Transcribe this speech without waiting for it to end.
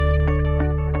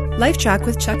LifeTrac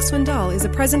with Chuck Swindoll is a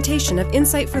presentation of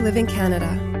Insight for Living Canada.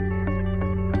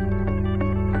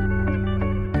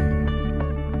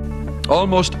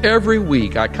 Almost every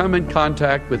week I come in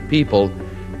contact with people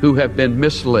who have been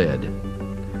misled,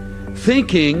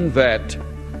 thinking that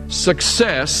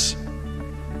success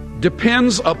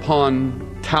depends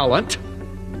upon talent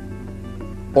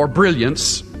or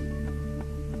brilliance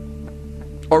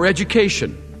or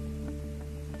education.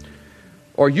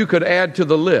 Or you could add to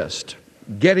the list,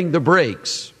 getting the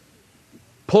breaks,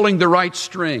 pulling the right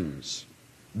strings,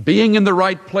 being in the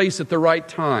right place at the right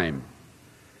time,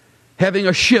 having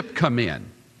a ship come in,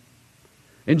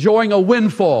 enjoying a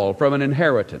windfall from an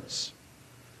inheritance.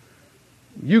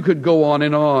 You could go on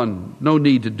and on. No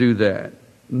need to do that.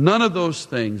 None of those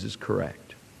things is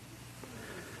correct.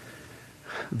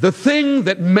 The thing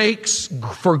that makes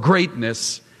for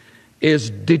greatness is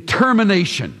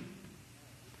determination,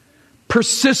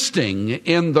 persisting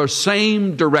in the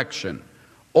same direction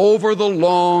over the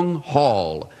long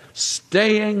haul,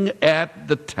 staying at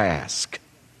the task.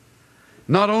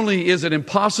 Not only is it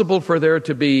impossible for there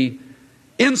to be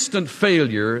instant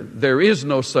failure, there is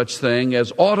no such thing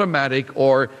as automatic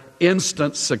or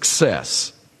instant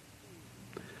success.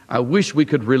 I wish we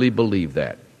could really believe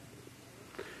that.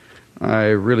 I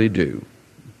really do.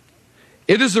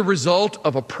 It is a result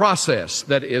of a process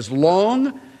that is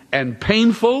long and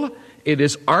painful. It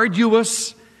is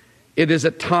arduous. It is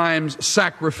at times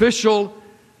sacrificial,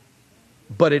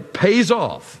 but it pays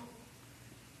off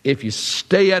if you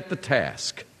stay at the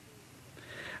task.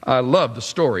 I love the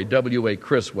story W.A.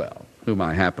 Criswell, whom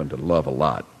I happen to love a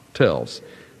lot, tells.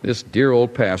 This dear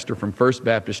old pastor from First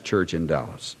Baptist Church in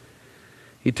Dallas.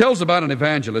 He tells about an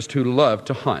evangelist who loved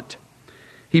to hunt.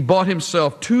 He bought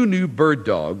himself 2 new bird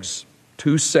dogs,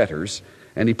 2 setters,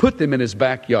 and he put them in his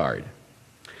backyard.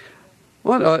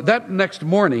 Well, that next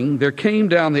morning, there came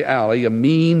down the alley a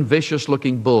mean,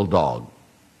 vicious-looking bulldog.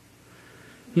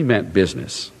 He meant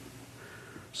business.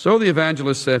 So the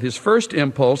evangelist said his first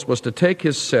impulse was to take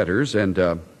his setters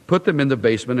and put them in the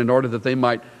basement in order that they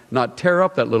might not tear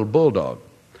up that little bulldog.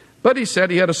 But he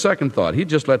said he had a second thought. He'd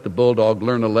just let the bulldog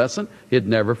learn a lesson he'd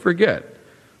never forget.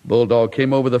 Bulldog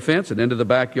came over the fence and into the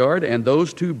backyard, and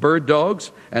those 2 bird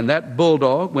dogs and that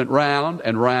bulldog went round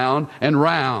and round and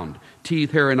round.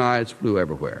 Teeth, hair, and eyes flew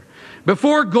everywhere.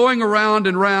 Before going around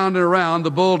and round and around,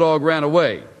 the bulldog ran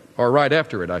away, or right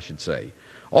after it, I should say.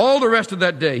 All the rest of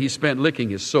that day he spent licking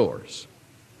his sores.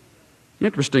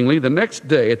 Interestingly, the next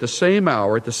day at the same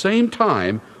hour, at the same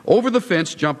time, over the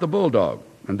fence jumped the bulldog,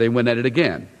 and they went at it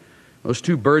again. Those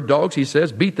 2 bird dogs, he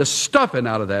says, beat the stuffing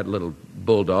out of that little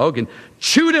bulldog and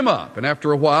chewed him up. And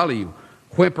after a while, he,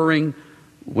 whimpering,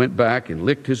 went back and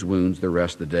licked his wounds the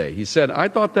rest of the day. He said, I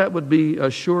thought that would be a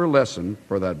sure lesson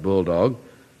for that bulldog.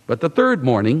 But the third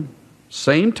morning,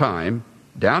 same time,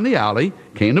 down the alley,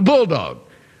 came the bulldog.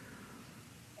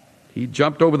 He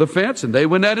jumped over the fence and they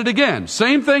went at it again.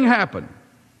 Same thing happened.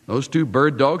 Those 2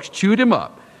 bird dogs chewed him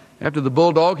up. After the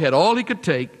bulldog had all he could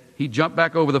take, he jumped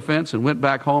back over the fence and went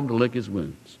back home to lick his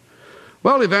wounds.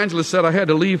 Well, the evangelist said, I had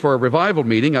to leave for a revival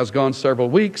meeting. I was gone several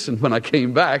weeks, and when I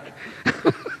came back,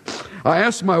 I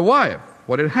asked my wife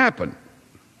what had happened.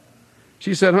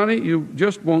 She said, honey, you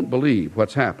just won't believe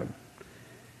what's happened.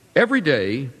 Every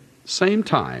day, same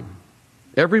time,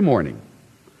 every morning,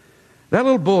 that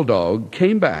little bulldog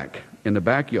came back in the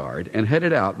backyard and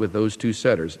headed out with those 2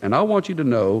 setters. And I want you to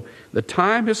know the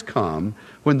time has come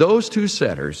when those 2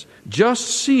 setters, just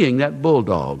seeing that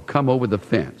bulldog come over the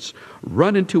fence,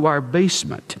 run into our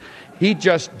basement, he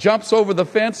just jumps over the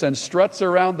fence and struts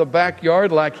around the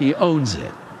backyard like he owns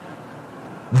it.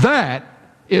 That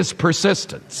is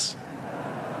persistence.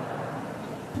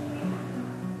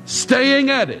 Staying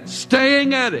at it,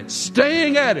 staying at it,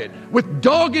 staying at it with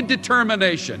dogged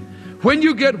determination. When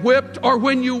you get whipped or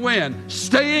when you win,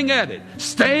 staying at it,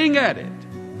 staying at it.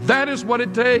 That is what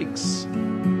it takes.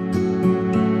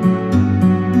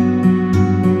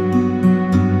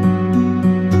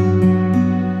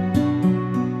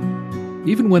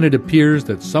 Even when it appears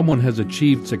that someone has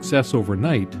achieved success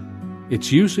overnight,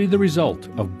 it's usually the result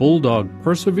of bulldog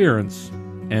perseverance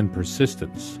and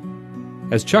persistence.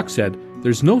 As Chuck said,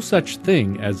 there's no such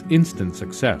thing as instant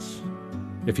success.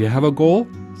 If you have a goal,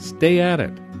 stay at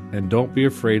it. And don't be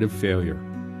afraid of failure.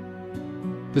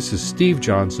 This is Steve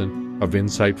Johnson of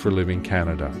Insight for Living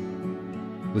Canada.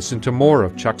 Listen to more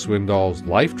of Chuck Swindoll's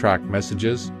LifeTrac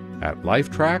messages at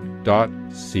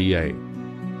lifetrac.ca.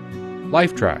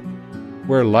 LifeTrac,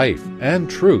 where life and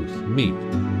truth meet.